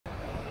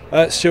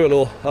Stuart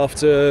Law,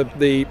 after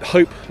the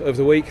hope of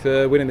the week,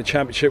 the winning the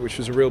championship, which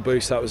was a real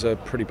boost, that was a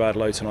pretty bad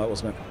low tonight,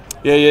 wasn't it?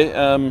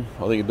 Yeah. I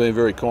think you've been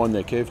very kind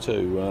there, Kev,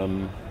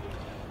 too.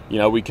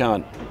 We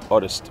can't. I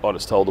just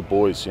told the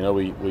boys,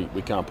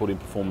 we can't put in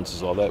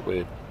performances like that.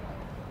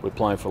 We're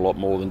playing for a lot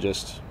more than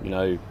just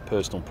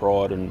personal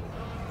pride and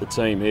the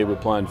team here. We're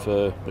playing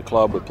for the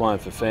club. We're playing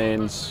for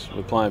fans.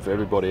 We're playing for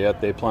everybody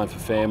out there. Playing for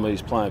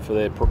families. Playing for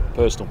their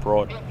personal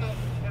pride.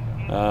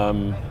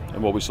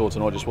 And what we saw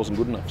tonight just wasn't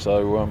good enough.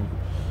 So,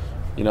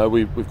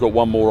 we've got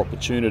one more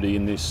opportunity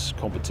in this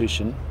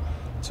competition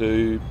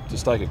to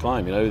stake a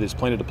claim. There's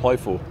plenty to play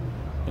for.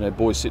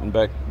 Boys sitting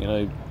back,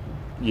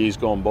 years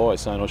gone by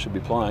saying I should be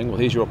playing. Well,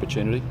 here's your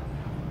opportunity.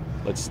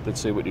 Let's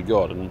see what you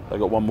got. And they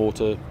got one more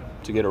to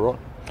get it right.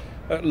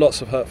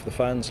 Lots of hurt for the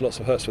fans, lots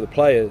of hurts for the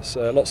players,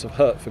 lots of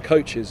hurt for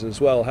coaches as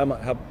well.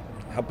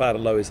 How bad a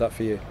low is that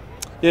for you?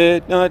 Yeah,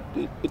 no,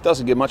 it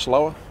doesn't get much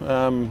lower.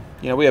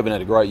 We haven't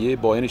had a great year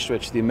by any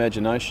stretch of the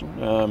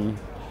imagination.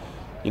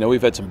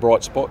 We've had some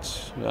bright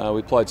spots.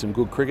 We played some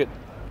good cricket,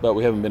 but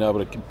we haven't been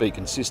able to be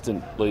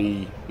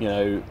consistently,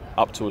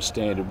 up to a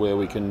standard where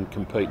we can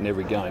compete in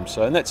every game.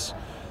 So, and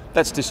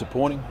that's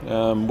disappointing.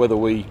 Whether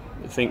we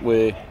think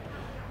we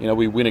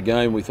win a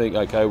game, we think,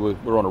 okay,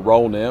 we're on a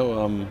roll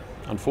now.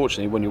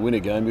 Unfortunately, when you win a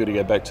game, you've got to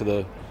go back to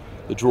the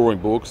drawing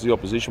board because the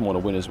opposition want to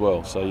win as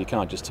well. So you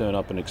can't just turn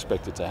up and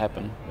expect it to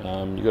happen.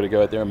 You've got to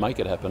go out there and make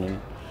it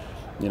happen.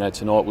 And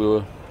tonight we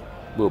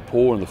were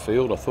poor in the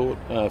field. I thought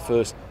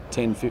first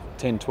 10,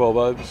 12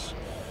 overs,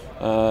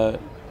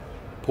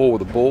 poor with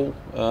the ball.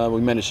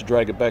 We managed to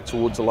drag it back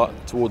towards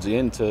the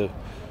end to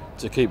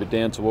keep it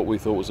down to what we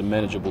thought was a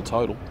manageable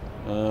total.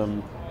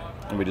 And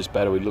we just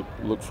batted. We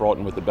looked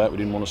frightened with the bat. We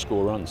didn't want to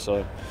score runs.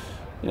 So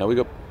we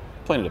got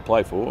plenty to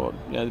play for.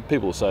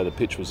 People will say the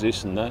pitch was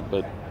this and that,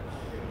 but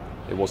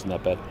it wasn't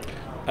that bad.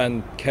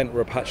 And Kent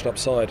were a patched up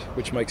side,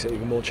 which makes it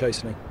even more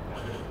chastening.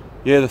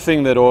 Yeah, the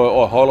thing that I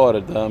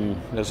highlighted,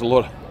 there's a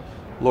lot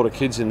of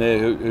kids in there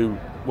who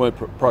weren't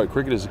pro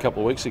cricketers a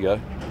couple of weeks ago.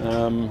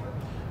 And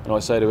I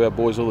say to our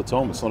boys all the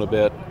time, it's not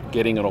about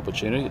getting an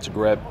opportunity, it's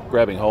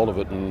grabbing hold of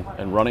it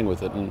and running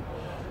with it. And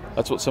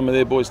that's what some of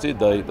their boys did.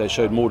 They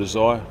showed more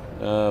desire,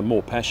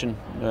 more passion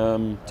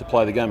to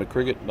play the game of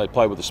cricket. They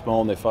played with a smile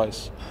on their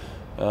face.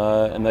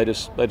 And they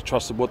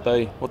trusted what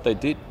they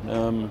did,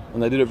 and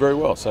they did it very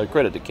well. So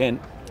credit to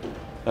Kent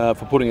for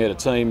putting out a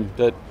team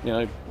that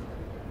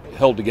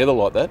held together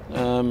like that.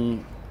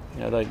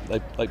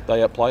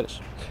 They outplayed us.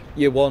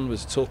 Year one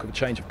was talk of a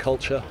change of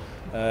culture.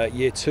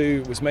 Year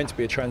two was meant to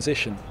be a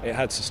transition. It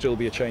had to still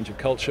be a change of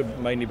culture,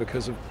 mainly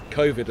because of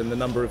COVID and the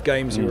number of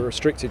games you were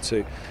restricted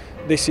to.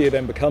 This year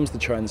then becomes the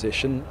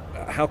transition.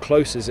 How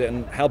close is it,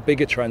 and how big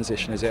a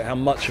transition is it? How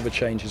much of a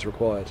change is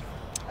required?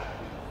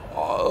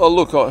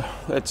 Look,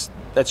 that's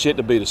yet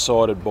to be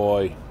decided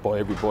by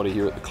everybody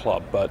here at the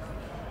club. But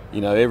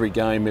every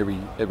game,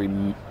 every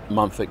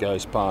month that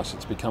goes past,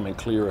 it's becoming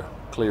clearer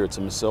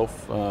to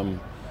myself and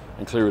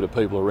clearer to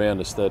people around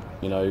us that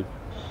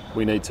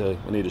we need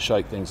to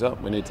shake things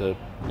up. We need to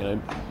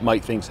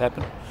make things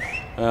happen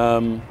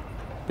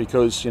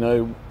because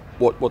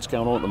what's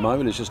going on at the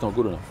moment is just not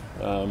good enough.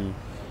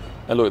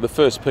 And look, the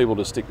first people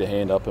to stick their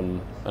hand up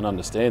and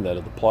understand that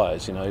are the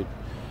players.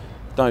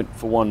 Don't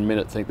for 1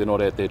 minute think they're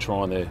not out there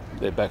trying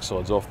their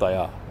backsides off. They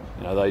are.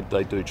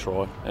 They do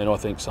try, and I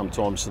think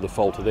sometimes to the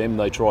fault of them,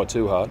 they try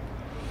too hard,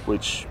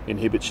 which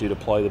inhibits you to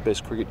play the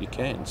best cricket you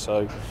can.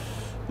 So,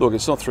 look,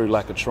 it's not through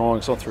lack of trying,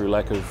 it's not through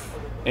lack of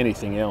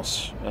anything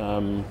else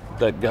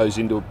that goes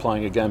into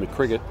playing a game of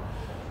cricket.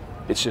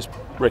 It's just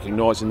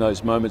recognising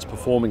those moments,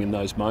 performing in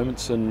those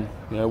moments, and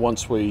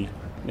once we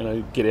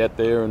get out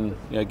there and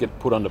get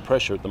put under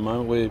pressure at the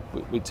moment,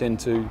 we tend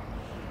to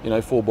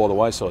fall by the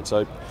wayside.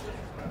 So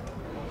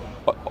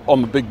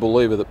I'm a big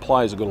believer that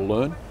players have got to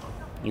learn.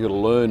 You've got to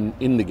learn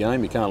in the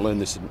game. You can't learn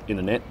this in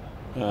a net.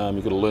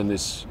 You've got to learn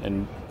this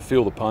and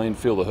feel the pain,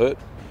 feel the hurt,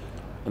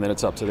 and then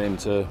it's up to them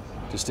to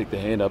stick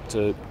their hand up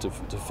to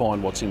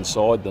find what's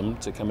inside them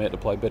to come out to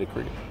play better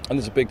cricket. And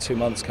there's a big 2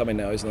 months coming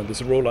now, isn't there?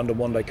 There's a Royal London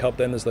One Day Cup,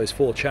 then there's those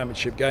 4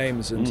 championship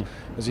games, and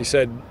as you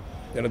said,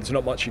 there's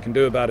not much you can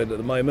do about it at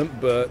the moment,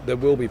 but there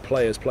will be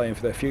players playing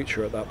for their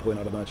future at that point,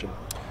 I'd imagine.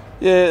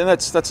 Yeah, and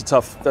that's a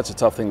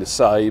tough thing to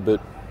say, but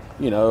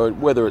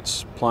whether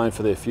it's playing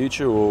for their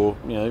future or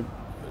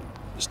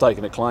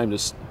staking a claim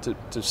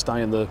to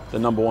stay in the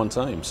number one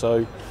team.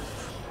 So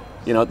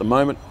at the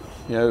moment,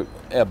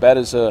 our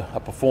batters are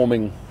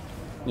performing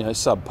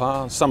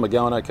subpar. Some are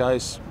going okay,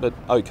 but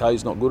okay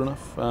is not good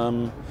enough.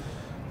 And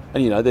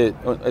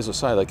as I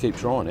say, they keep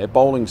trying. Our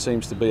bowling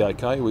seems to be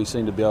okay. We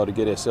seem to be able to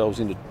get ourselves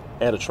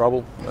out of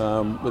trouble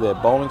with our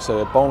bowling. So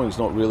our bowling's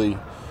not really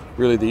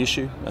the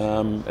issue.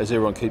 As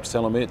everyone keeps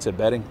telling me, it's our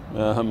batting.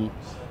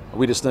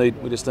 We just need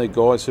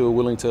guys who are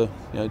willing to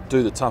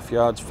do the tough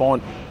yards,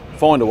 find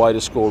a way to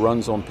score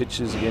runs on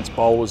pitches against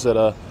bowlers that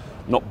are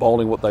not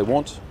bowling what they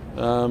want.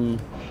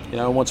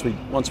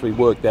 Once we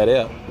work that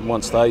out,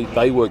 once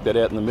they work that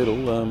out in the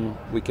middle,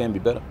 we can be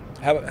better.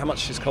 how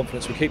much is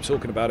confidence? We keep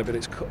talking about it, but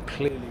it's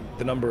clearly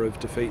the number of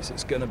defeats.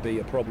 It's going to be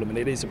a problem, and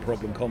it is a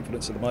problem.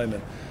 Confidence at the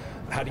moment.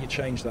 How do you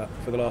change that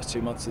for the last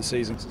 2 months of the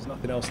season? Because there's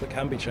nothing else that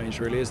can be changed,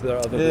 really, is there,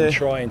 other than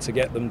trying to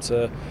get them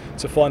to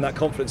find that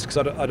confidence? Because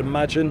I'd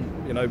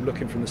imagine,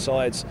 looking from the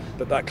sides,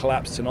 that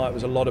collapse tonight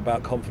was a lot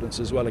about confidence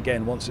as well.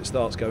 Again, once it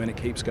starts going, it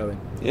keeps going.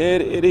 Yeah,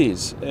 it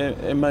is.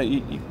 And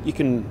mate, you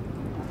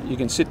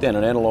can sit down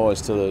and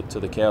analyse till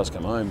the cows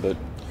come home, but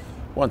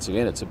once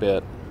again, it's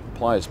about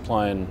players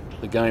playing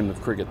the game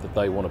of cricket that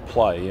they want to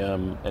play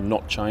and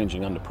not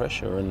changing under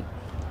pressure. And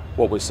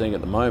what we're seeing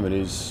at the moment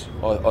is,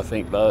 I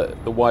think, the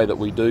way that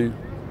we do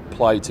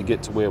play to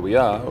get to where we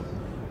are.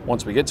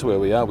 Once we get to where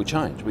we are, we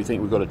change. We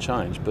think we've got to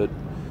change, but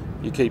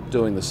you keep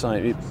doing the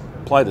same. You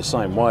play the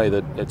same way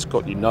that it's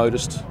got you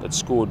noticed, it's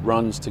scored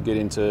runs to get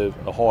into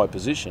a high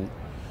position.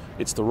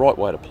 It's the right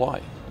way to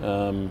play.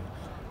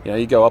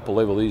 You go up a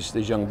level. These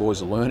young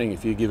boys are learning.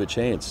 If you give a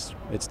chance,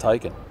 it's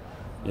taken.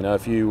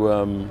 If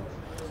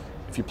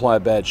you play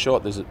a bad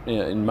shot,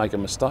 and make a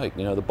mistake,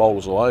 the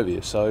bowlers all over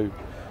you. So.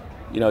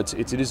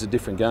 It is a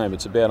different game.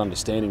 It's about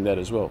understanding that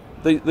as well.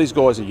 These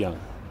guys are young.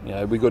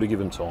 We've got to give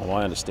them time.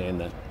 I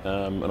understand that,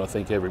 and I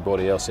think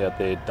everybody else out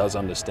there does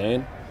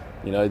understand.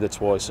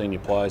 That's why senior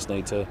players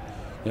need to,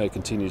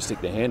 continue to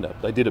stick their hand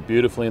up. They did it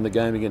beautifully in the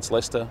game against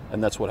Leicester,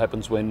 and that's what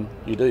happens when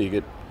you do.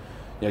 You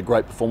get,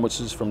 great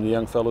performances from the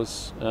young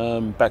fellas,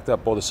 backed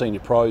up by the senior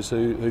pros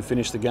who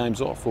finish the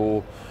games off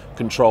or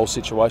control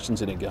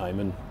situations in a game.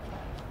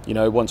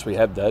 And once we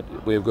have that,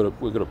 we've got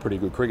a pretty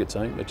good cricket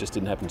team. It just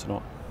didn't happen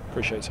tonight.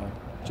 Appreciate your time.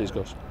 Cheers,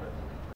 guys.